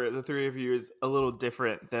for the three of you is a little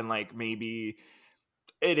different than like maybe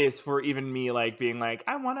it is for even me, like being like,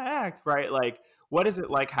 I want to act, right? Like, what is it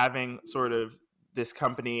like having sort of this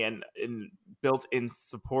company and built-in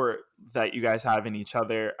support that you guys have in each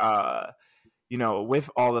other, you know, with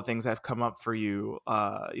all the things that have come up for you,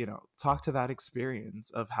 you know, talk to that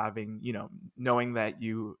experience of having, you know, knowing that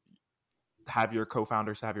you have your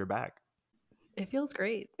co-founders to have your back. It feels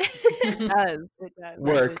great. It does. It does.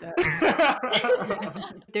 Work. It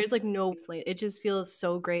does. There's like no explain. It just feels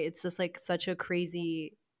so great. It's just like such a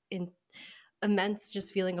crazy, immense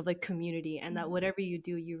just feeling of like community, and that whatever you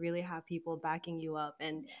do, you really have people backing you up.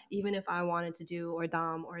 And even if I wanted to do, or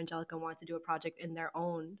Dom or Angelica wanted to do a project in their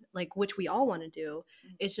own, like, which we all want to do,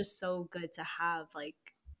 it's just so good to have like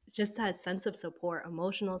just that sense of support,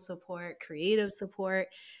 emotional support, creative support,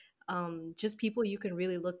 just people you can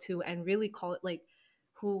really look to and really call it, like,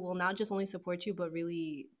 who will not just only support you but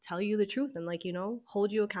really tell you the truth and, like, you know,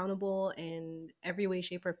 hold you accountable in every way,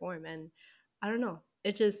 shape, or form. And I don't know,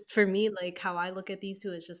 it just, for me, like, how I look at these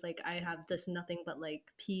two is just like I have just nothing but like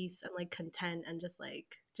peace and like content and just like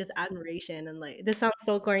just admiration. And like, this sounds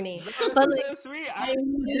so corny, but like, so sweet.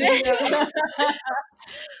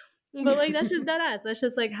 but like, that's just dead ass. That's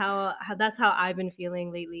just like how that's how I've been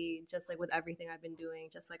feeling lately, just like with everything I've been doing.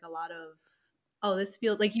 Just like a lot of, oh, this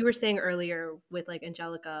feels like you were saying earlier with like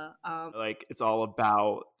Angelica. Like, it's all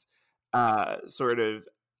about sort of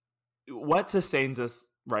what sustains us,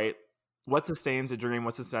 right? What sustains a dream?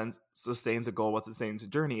 What sustains a goal? What sustains a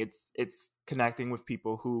journey? It's connecting with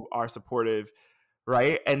people who are supportive,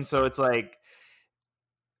 right? And so it's like,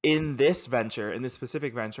 in this venture, in this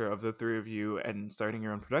specific venture of the three of you and starting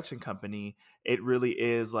your own production company, it really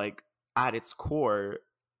is like at its core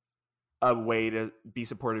a way to be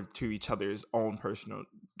supportive to each other's own personal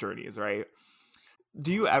journeys, right?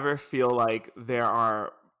 Do you ever feel like there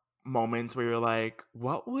are moments where you're like,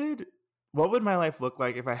 what would my life look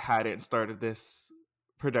like if I hadn't started this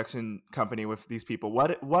production company with these people?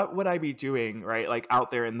 What would I be doing, right? Like,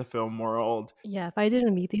 out there in the film world. Yeah, if I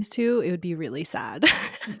didn't meet these two, it would be really sad.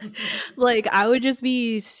 Like, I would just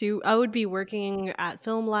be I would be working at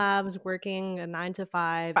film labs, working a 9 to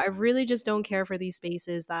 5. I really just don't care for these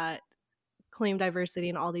spaces that claim diversity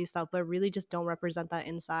and all these stuff, but really just don't represent that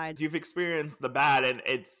inside. You've experienced the bad, and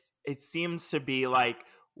it seems to be like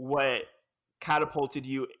what catapulted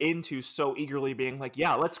you into so eagerly being like,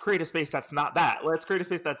 yeah, let's create a space that's not that. Let's create a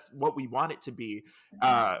space that's what we want it to be,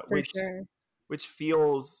 which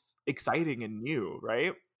feels exciting and new,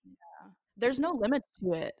 right? Yeah. There's no limits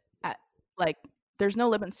to it. There's no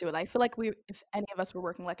limits to it. I feel like if any of us were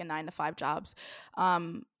working like a 9 to 5 jobs,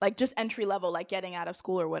 like just entry level, like getting out of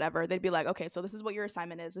school or whatever, they'd be like, okay, so this is what your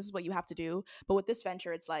assignment is. This is what you have to do. But with this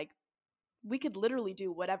venture, it's like, we could literally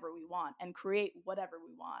do whatever we want and create whatever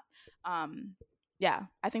we want. Yeah,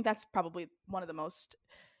 I think that's probably one of the most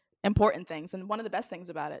important things and one of the best things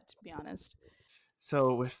about it, to be honest.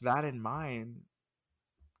 So with that in mind,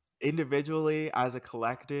 individually, as a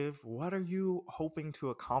collective, what are you hoping to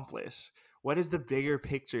accomplish? What is the bigger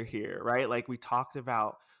picture here, right? Like, we talked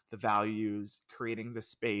about the values, creating the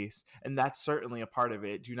space, and that's certainly a part of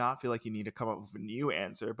it. Do not feel like you need to come up with a new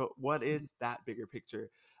answer, but what is that bigger picture?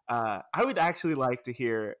 I would actually like to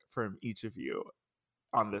hear from each of you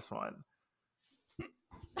on this one.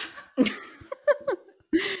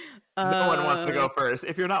 No one wants to go first.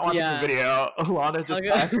 If you're not watching the video, Alana just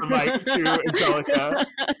passed the mic to Angelica.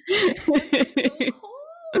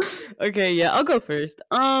 Okay, yeah, I'll go first.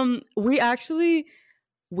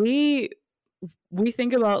 We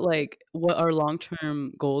think about like what our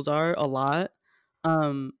long-term goals are a lot,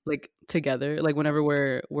 like together, like whenever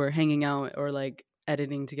we're hanging out or like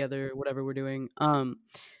editing together, whatever we're doing.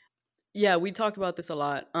 Yeah, we talked about this a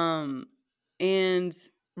lot. And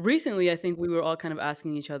recently I think we were all kind of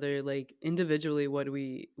asking each other, like, individually, what do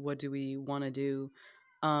we want to do?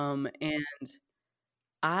 And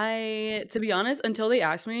to be honest, until they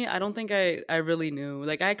asked me, I don't think I really knew.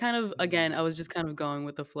 Like, I kind of, again, I was just kind of going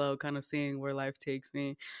with the flow, kind of seeing where life takes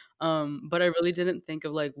me. But I really didn't think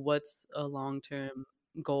of like what's a long-term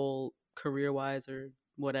goal career-wise or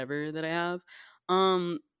whatever that I have.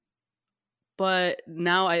 But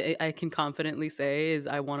now I can confidently say is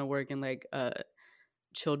I want to work in like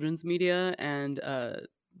children's media and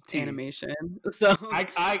animation. So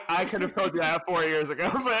I could have told you that 4 years ago,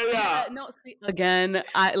 but yeah. No, see, again,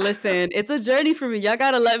 listen, it's a journey for me. Y'all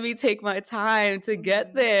gotta let me take my time to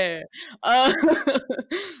get there.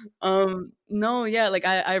 No, yeah, like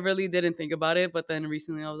I really didn't think about it, but then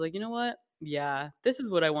recently I was like, you know what? Yeah, this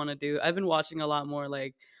is what I want to do. I've been watching a lot more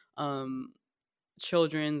like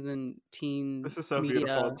children's and teen this is so media,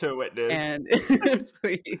 beautiful to witness. And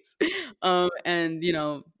please, and you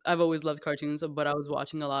know, I've always loved cartoons, but I was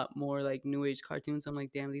watching a lot more like new age cartoons. I'm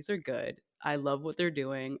like, damn, these are good. I love what they're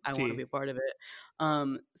doing. I want to be a part of it.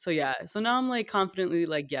 So yeah, so now I'm like confidently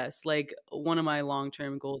like, yes, like one of my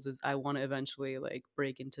long-term goals is I want to eventually like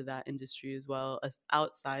break into that industry as well, as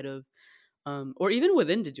outside of or even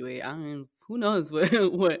within Did You Eat. I mean, who knows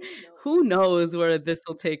who knows where this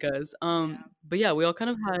will take us. But yeah, we all kind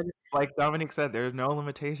of had, like Dominique said, there's no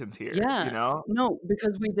limitations here, no,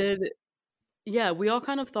 because we all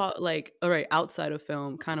kind of thought like, all right, outside of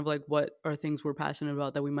film, kind of like what are things we're passionate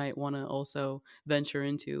about that we might want to also venture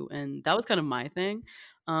into, and that was kind of my thing.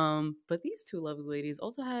 But these two lovely ladies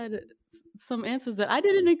also had some answers that I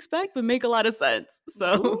didn't expect, but make a lot of sense.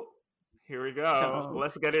 So here we go.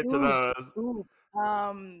 Let's get into those.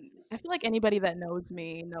 I feel like anybody that knows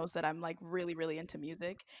me knows that I'm like really, really into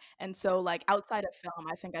music. And so like outside of film,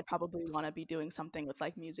 I think I'd probably want to be doing something with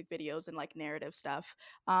like music videos and like narrative stuff.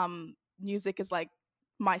 Music is like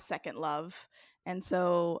my second love. And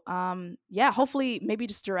so yeah, hopefully maybe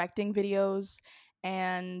just directing videos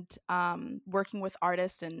and working with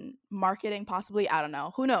artists and marketing possibly. I don't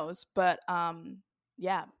know. Who knows? But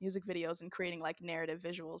yeah, music videos and creating like narrative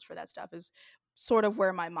visuals for that stuff is sort of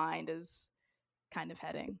where my mind is kind of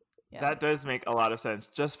heading. Yeah. That does make a lot of sense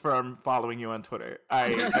just from following you on Twitter.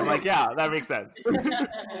 I'm like, yeah, that makes sense. Oh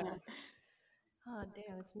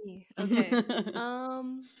damn, it's me. Okay.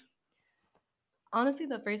 Honestly,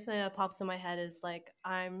 the first thing that pops in my head is like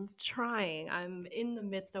I'm in the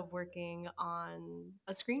midst of working on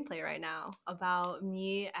a screenplay right now about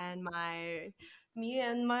me and my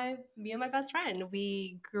best friend.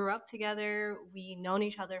 We grew up together. We known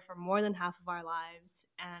each other for more than half of our lives,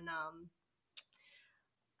 and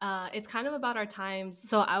it's kind of about our times.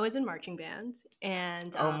 So I was in marching band,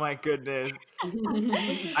 and oh my goodness,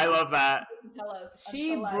 I love that. Tell us.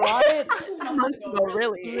 She brought it a month ago,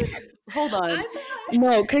 really. Hold on.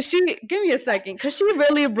 No, give me a second, because she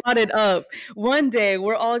really brought it up. One day,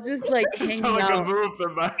 we're all just like hanging out.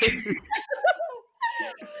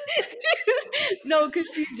 No,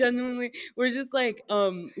 because she genuinely, we're just like,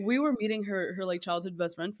 we were meeting her like childhood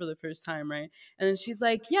best friend for the first time, right? And then she's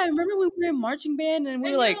like, yeah, I remember when we were in marching band, and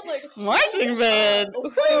we were like, marching band? No,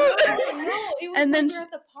 it was and then we were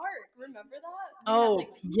at the park. Remember that? Oh,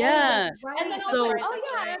 yeah. Right. And then so, I was like, oh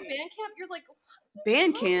yeah, at band camp. You're like,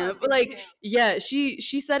 band camp, like, yeah, she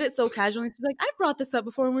said it so casually. She's like, I brought this up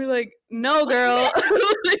before, and we were like, no, girl.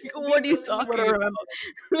 Like, what are you talking about?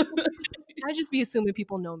 I just be assuming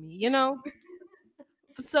people know me, you know?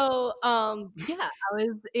 So yeah, I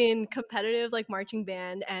was in competitive like marching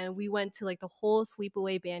band, and we went to like the whole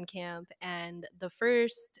sleepaway band camp. And the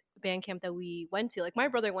first band camp that we went to, like my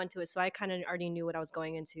brother went to it, so I kind of already knew what I was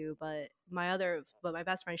going into, but my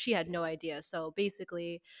best friend, she had no idea. So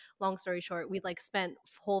basically, long story short, we like spent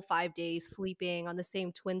whole 5 days sleeping on the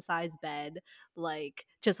same twin size bed, like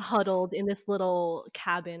just huddled in this little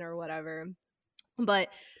cabin or whatever. But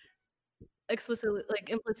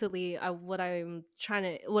implicitly, what I'm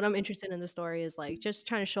interested in the story is like just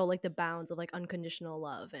trying to show like the bounds of like unconditional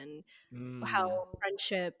love, and how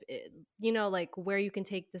friendship, like where you can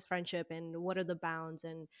take this friendship and what are the bounds,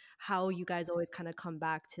 and how you guys always kind of come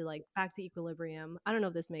back to equilibrium. I don't know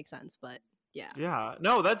if this makes sense, but yeah,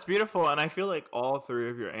 no, that's beautiful. And I feel like all three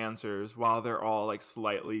of your answers, while they're all like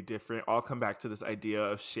slightly different, all come back to this idea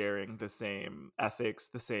of sharing the same ethics,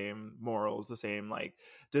 the same morals, the same like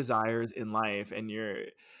desires in life. And you're,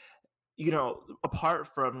 apart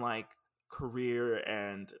from like career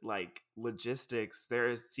and like logistics,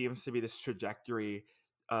 there seems to be this trajectory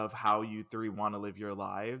of how you three want to live your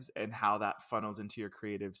lives and how that funnels into your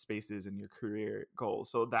creative spaces and your career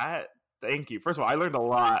goals. So thank you. First of all, I learned a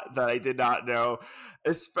lot that I did not know,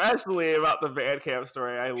 especially about the band camp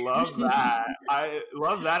story. I love that. I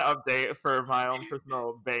love that update for my own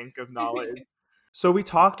personal bank of knowledge. So we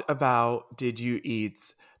talked about Did You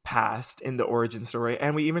Eat's past in the origin story,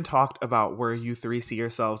 and we even talked about where you three see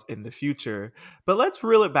yourselves in the future. But let's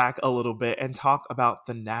reel it back a little bit and talk about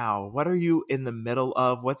the now. What are you in the middle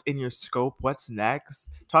of? What's in your scope? What's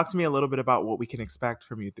next? Talk to me a little bit about what we can expect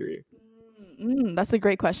from you three. That's a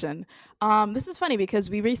great question. This is funny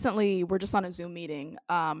because we recently were just on a Zoom meeting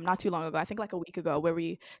not too long ago, I think like a week ago, where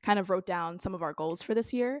we kind of wrote down some of our goals for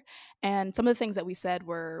this year. And some of the things that we said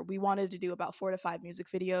were we wanted to do about 4 to 5 music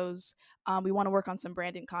videos. We want to work on some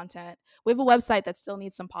branding content. We have a website that still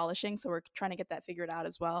needs some polishing, so we're trying to get that figured out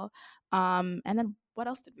as well. And then what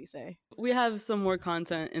else did we say? We have some more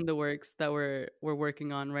content in the works that we're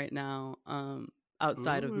working on right now.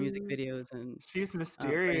 Outside of music videos, and she's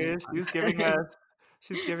mysterious. She's giving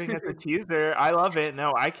us a teaser. I love it.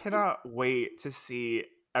 No, I cannot wait to see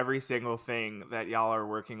every single thing that y'all are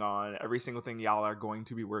working on, every single thing y'all are going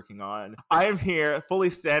to be working on. I am here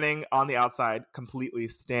fully standing on the outside, completely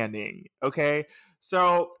standing. Okay.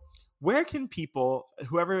 So where can people,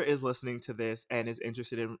 whoever is listening to this and is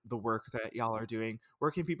interested in the work that y'all are doing,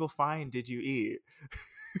 where can people find Did You Eat?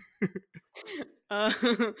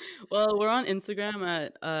 Well, we're on Instagram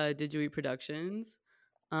at Did You Eat Productions.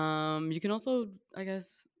 You can also, I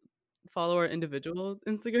guess, follow our individual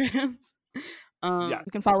Instagrams. Yeah.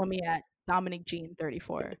 You can follow me at Dominic Jean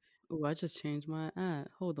 34. Oh, I just changed my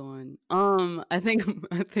hold on. I think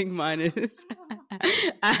mine is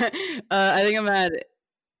I think I'm at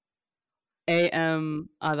AM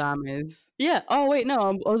Adames. Yeah. Oh wait,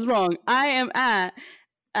 no, I was wrong. I am at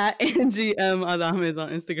Angie M Adames on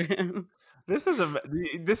Instagram. This is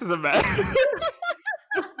a mess.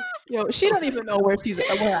 Yo, she don't even know where she's at.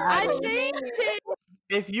 I changed it.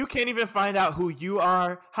 If you can't even find out who you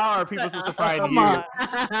are, how are people supposed to find Come you? on.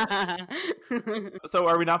 So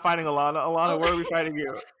are we not finding Alana? Alana, where are we finding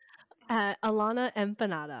you? At Alana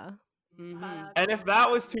Empanada. And if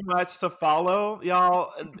that was too much to follow,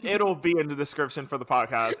 y'all, it'll be in the description for the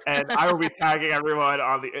podcast. And I will be tagging everyone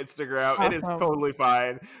on the Instagram. Awesome. It is totally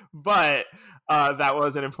fine. But that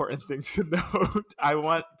was an important thing to note. I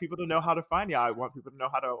want people to know how to find y'all. I want people to know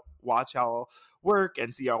how to watch y'all work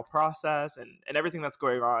and see y'all process and everything that's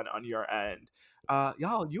going on your end.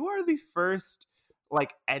 Y'all, you are the first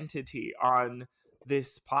like entity on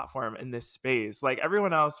this platform in this space. Like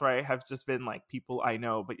everyone else, right, have just been like people I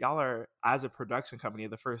know, but y'all are, as a production company,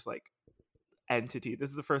 the first like entity.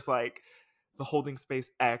 This is the first like the Holding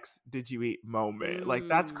Space X Did You Eat moment. Like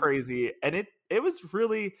that's crazy. And it was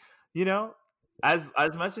really, you know, as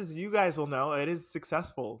much as you guys will know, it is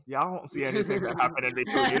successful. Y'all won't see anything that happened in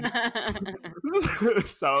between.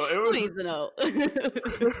 So it was Please no.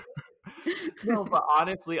 No, but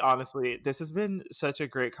honestly, this has been such a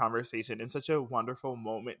great conversation and such a wonderful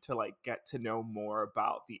moment to like get to know more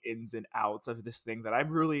about the ins and outs of this thing that I'm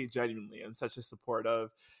really genuinely am such a support of.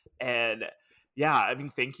 And yeah, I mean,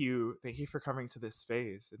 thank you for coming to this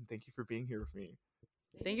space and thank you for being here with me.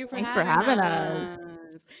 Thank you for Thanks having for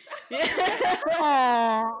us. Yeah.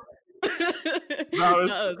 That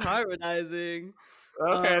was harmonizing.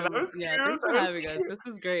 Okay, that was cute. Yeah, thanks for having us. This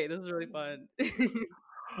was great. This was really fun.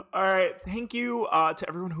 All right. Thank you to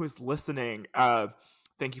everyone who is listening.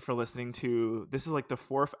 Thank you for listening to, this is like the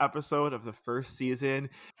 4th episode of the 1st season.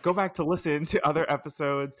 Go back to listen to other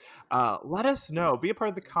episodes. Let us know. Be a part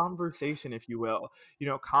of the conversation, if you will. You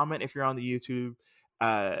know, comment if you're on the YouTube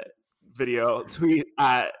video. Tweet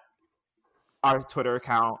at our Twitter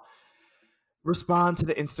account. Respond to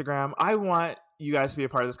the Instagram. I want you guys to be a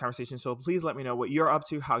part of this conversation. So please let me know what you're up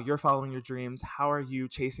to, how you're following your dreams, how are you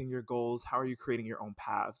chasing your goals, how are you creating your own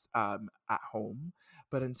paths at home.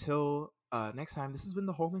 But until next time, this has been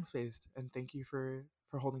The Holding Space, and thank you for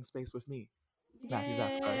holding space with me, Matthew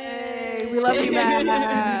Vasquez. Yay, we love you,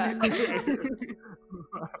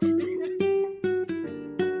 Matt.